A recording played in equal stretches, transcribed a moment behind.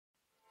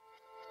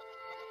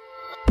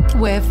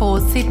We're for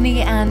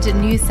Sydney and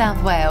New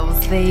South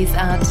Wales. These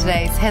are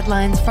today's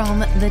headlines from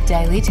the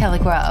Daily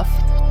Telegraph.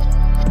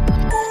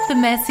 The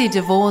messy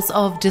divorce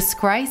of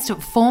disgraced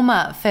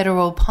former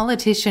federal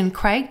politician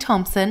Craig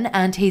Thomson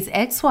and his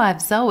ex-wife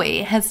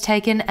Zoe has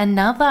taken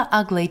another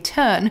ugly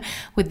turn,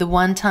 with the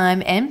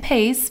one-time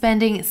MP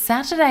spending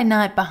Saturday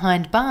night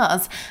behind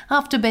bars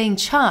after being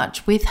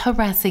charged with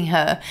harassing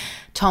her.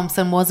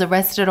 Thomson was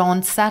arrested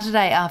on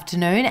Saturday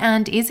afternoon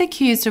and is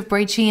accused of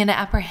breaching an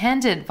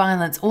apprehended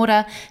violence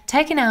order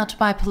taken out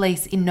by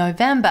police in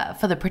November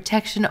for the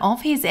protection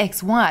of his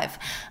ex-wife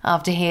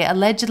after he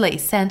allegedly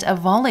sent a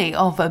volley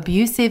of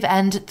abusive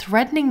and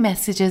threatening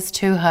messages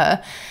to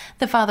her.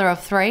 The father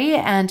of three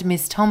and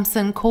Ms.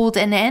 Thomson called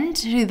an end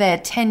to their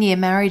 10-year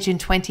marriage in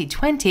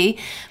 2020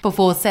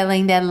 before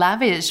selling their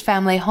lavish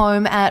family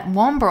home at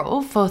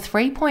Wambrill for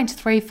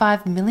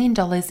 $3.35 million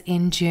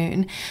in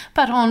June.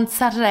 But on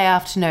Saturday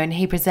afternoon,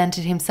 he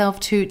presented himself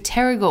to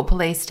Terrigal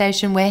Police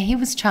Station, where he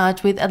was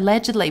charged with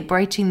allegedly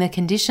breaching the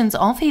conditions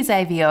of his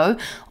AVO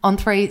on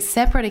 3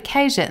 separate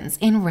occasions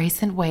in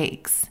recent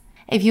weeks.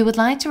 If you would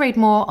like to read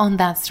more on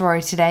that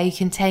story today, you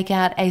can take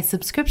out a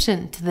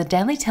subscription to the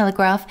Daily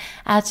Telegraph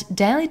at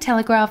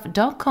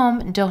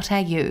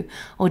dailytelegraph.com.au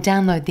or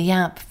download the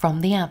app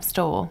from the App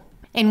Store.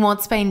 In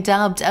what's been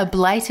dubbed a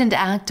blatant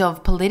act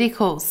of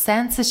political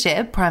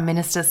censorship, Prime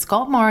Minister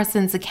Scott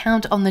Morrison's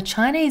account on the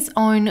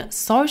Chinese-owned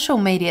social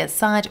media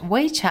site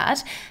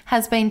WeChat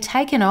has been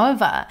taken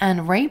over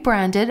and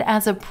rebranded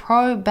as a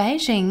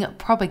pro-Beijing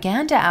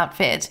propaganda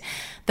outfit.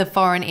 The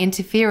foreign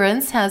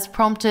interference has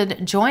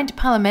prompted Joint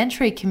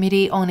Parliamentary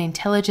Committee on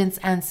Intelligence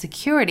and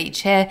Security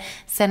Chair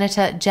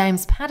Senator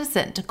James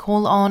Paterson to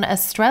call on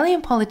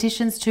Australian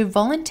politicians to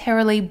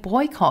voluntarily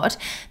boycott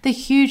the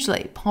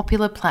hugely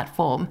popular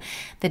platform.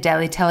 The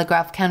Daily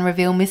Telegraph can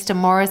reveal Mr.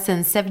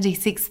 Morrison's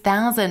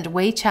 76,000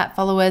 WeChat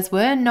followers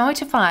were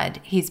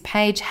notified his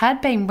page had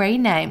been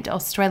renamed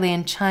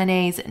Australian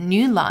Chinese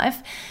New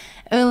Life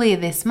earlier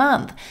this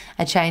month,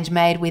 a change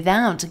made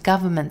without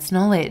government's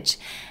knowledge.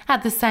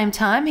 At the same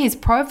time, his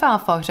profile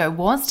photo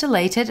was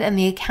deleted and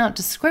the account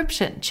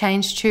description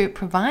changed to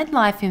provide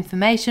life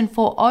information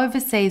for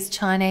overseas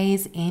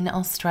Chinese in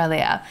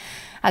Australia.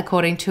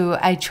 According to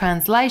a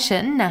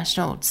translation,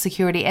 national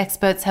security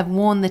experts have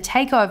warned the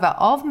takeover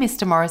of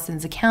Mr.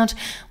 Morrison's account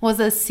was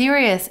a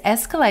serious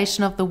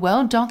escalation of the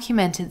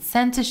well-documented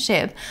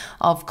censorship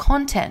of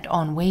content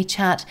on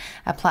WeChat,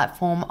 a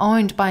platform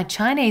owned by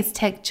Chinese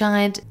tech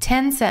giant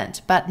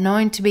Tencent, but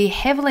known to be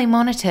heavily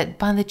monitored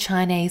by the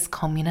Chinese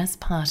Communist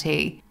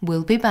Party.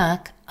 We'll be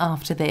back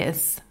after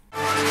this.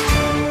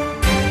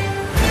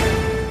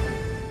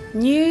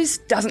 News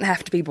doesn't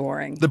have to be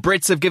boring. The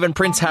Brits have given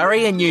Prince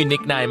Harry a new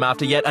nickname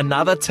after yet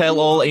another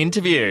tell-all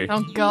interview.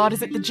 Oh God,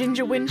 is it the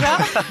Ginger Whinger?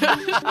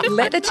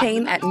 Let the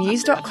team at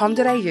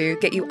news.com.au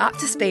get you up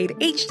to speed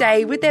each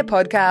day with their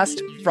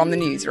podcast, From the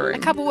Newsroom. A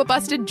couple were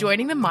busted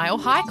joining the Mile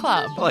High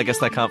Club. Well, I guess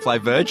they can't fly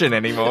Virgin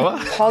anymore.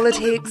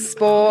 Politics,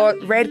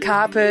 sport, red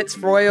carpets,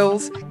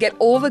 royals. Get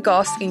all the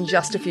goss in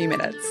just a few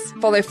minutes.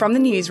 Follow From the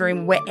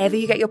Newsroom wherever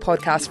you get your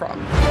podcast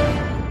from.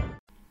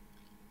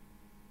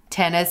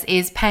 Tennis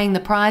is paying the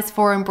price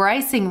for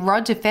embracing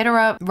Roger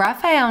Federer,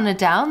 Rafael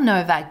Nadal,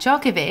 Novak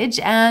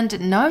Djokovic, and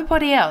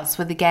nobody else,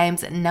 with the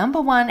game's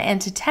 #1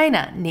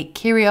 entertainer, Nick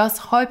Kyrgios,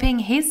 hoping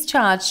his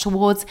charge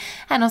towards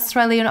an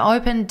Australian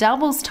Open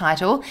doubles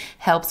title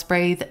helps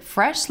breathe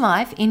fresh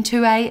life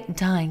into a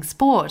dying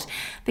sport.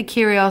 The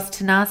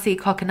Kyrgios-Thanasi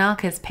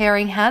Kokkinakis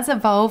pairing has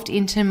evolved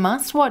into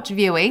must-watch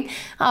viewing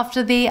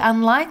after the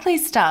unlikely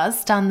stars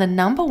stunned the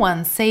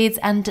 #1 seeds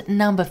and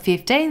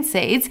 #15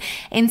 seeds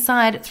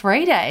inside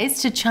 3 days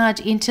to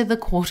charge into the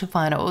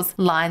quarterfinals.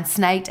 Lines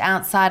snaked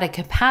outside a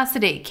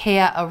capacity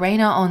Kia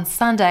Arena on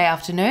Sunday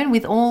afternoon,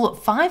 with all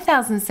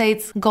 5,000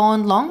 seats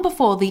gone long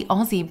before the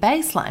Aussie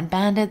baseline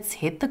bandits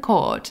hit the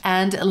court.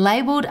 And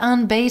labelled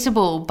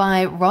unbeatable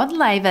by Rod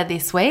Laver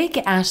this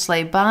week,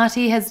 Ashley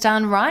Barty has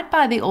done right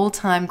by the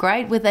all-time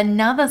great with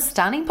another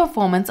stunning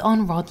performance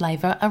on Rod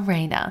Laver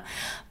Arena.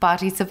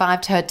 Barty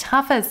survived her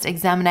toughest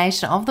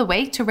examination of the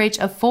week to reach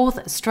a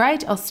 4th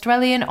straight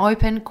Australian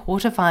Open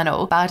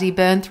quarterfinal. Barty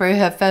burned through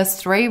her first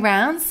 3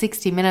 rounds,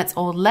 60 minutes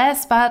or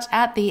less, but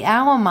at the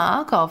hour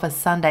mark of a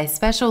Sunday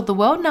special, the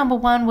world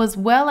 #1 was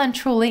well and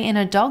truly in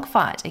a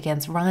dogfight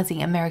against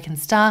rising American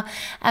star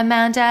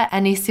Amanda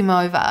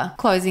Anisimova,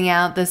 closing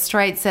out the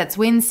straight sets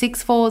win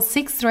 6-4,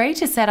 6-3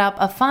 to set up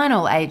a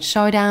final 8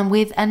 showdown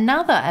with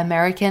another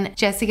American,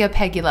 Jessica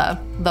Pegula.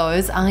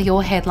 Those are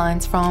your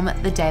headlines from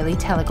the Daily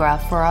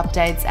Telegraph. For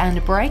updates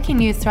and breaking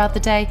news throughout the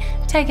day,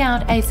 take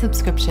out a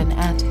subscription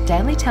at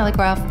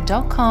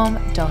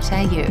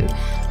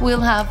dailytelegraph.com.au. We'll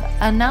have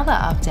another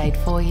update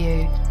for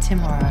you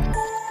tomorrow.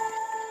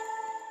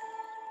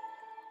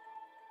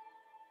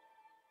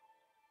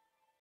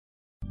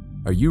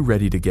 Are you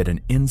ready to get an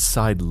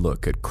inside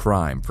look at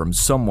crime from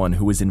someone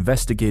who has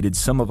investigated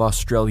some of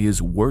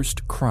Australia's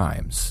worst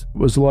crimes? It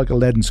was like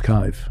Aladdin's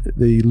Cave.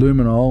 The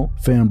luminol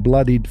found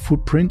bloodied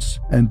footprints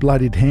and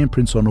bloodied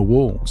handprints on a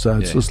wall, so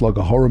it's just like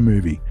a horror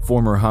movie.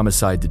 Former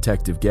homicide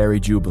detective Gary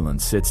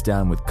Jubilant sits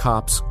down with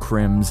cops,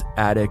 crims,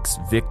 addicts,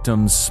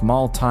 victims,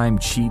 small-time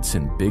cheats,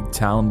 and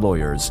big-town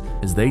lawyers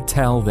as they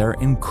tell their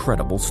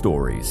incredible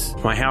stories.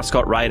 My house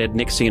got raided.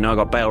 Next thing you know, I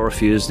got bail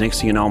refused. Next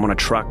thing you know, I'm on a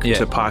truck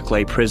to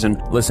Parklea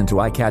Prison. Listen to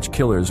I Catch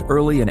Killers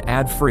early and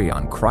ad-free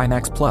on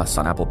Crimex Plus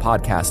on Apple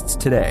Podcasts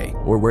today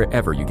or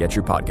wherever you get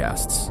your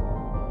podcasts.